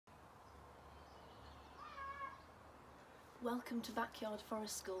welcome to Backyard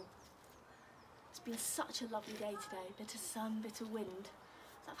Forest School. It's been such a lovely day today, bit of sun, bit of wind.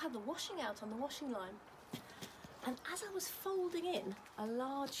 So I've had the washing out on the washing line, and as I was folding in a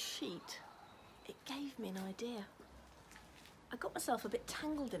large sheet, it gave me an idea. I got myself a bit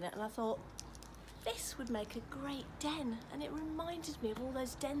tangled in it and I thought, this would make a great den, and it reminded me of all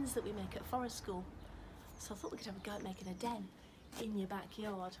those dens that we make at Forest School. So I thought we could have a go at making a den in your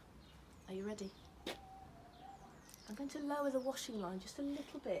backyard. Are you ready? I'm going to lower the washing line just a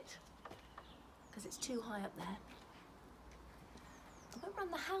little bit because it's too high up there. I went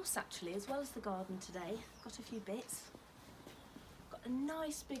round the house actually as well as the garden today. Got a few bits. Got a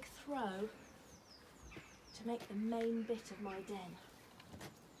nice big throw to make the main bit of my den.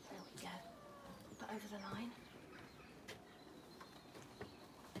 There we go. Put that over the line.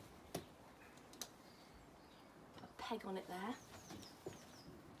 Put a peg on it there.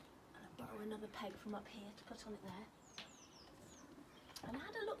 And I'll borrow another peg from up here to put on it there. And I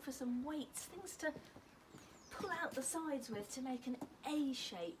had a look for some weights, things to pull out the sides with to make an A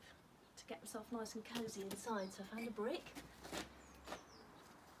shape to get myself nice and cosy inside. So I found a brick.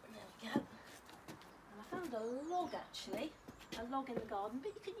 There we go. And I found a log actually, a log in the garden,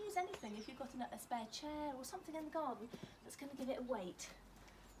 but you can use anything if you've got a spare chair or something in the garden that's going to give it a weight.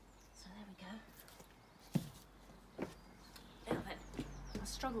 So there we go. Now then, I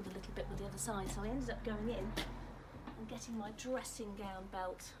struggled a little bit with the other side, so I ended up going in and getting my dressing gown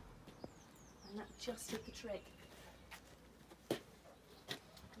belt, and that just did the trick. I'm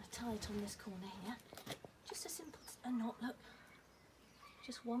going to tie it on this corner here, just a simple knot, look,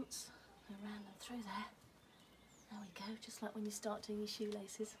 just once, around and through there. There we go, just like when you start doing your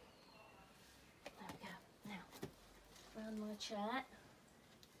shoelaces. There we go. Now, round my chair.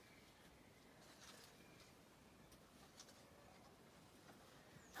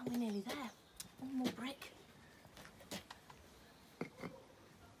 And we're nearly there. One more brick.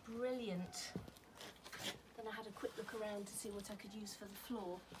 Brilliant. Then I had a quick look around to see what I could use for the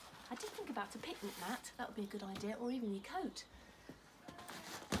floor. I did think about a picnic mat, that would be a good idea, or even your coat.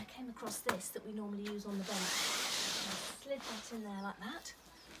 I came across this that we normally use on the bench. I slid that in there like that,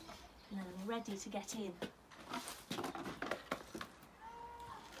 and then I'm ready to get in.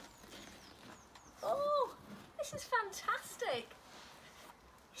 Oh, this is fantastic.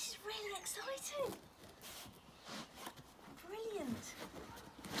 This is really exciting. Brilliant.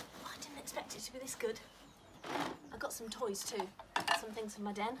 Oh, I didn't expect it to be this good. I got some toys too, some things for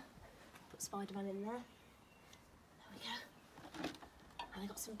my den. Put Spider-Man in there. There we go. And I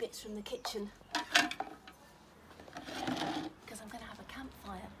got some bits from the kitchen because I'm going to have a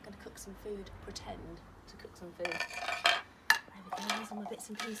campfire. I'm going to cook some food, pretend to cook some food. There we go, there's all my bits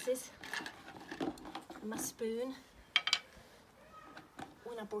and pieces. And my spoon.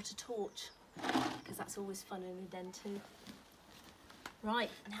 When I brought a torch, because that's always fun in a den too.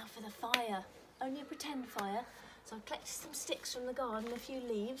 Right, now for the fire. Only a pretend fire. So I've collected some sticks from the garden, a few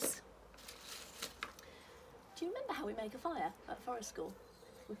leaves. Do you remember how we make a fire at Forest School?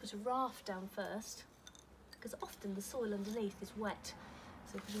 We put a raft down first, because often the soil underneath is wet.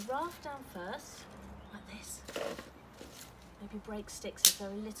 So we put a raft down first, like this. Maybe break sticks if they're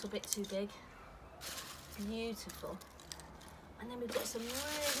a little bit too big. Beautiful. And then we've got some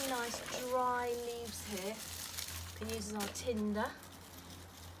really nice dry leaves here. We can use as our tinder.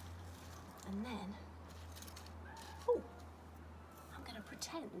 And then, oh, I'm going to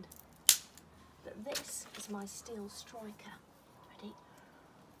pretend that this is my steel striker. Ready?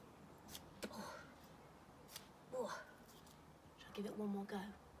 Oh. Oh. Shall I give it one more go?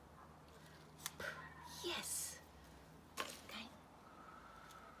 Yes. Okay.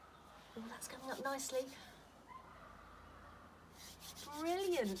 Oh, that's coming up nicely.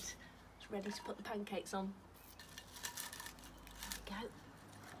 Brilliant. It's ready to put the pancakes on. There we go.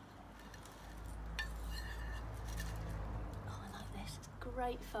 Oh, I like this. It's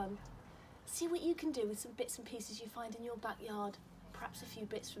great fun. See what you can do with some bits and pieces you find in your backyard. Perhaps a few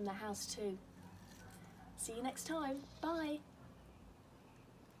bits from the house too. See you next time. Bye.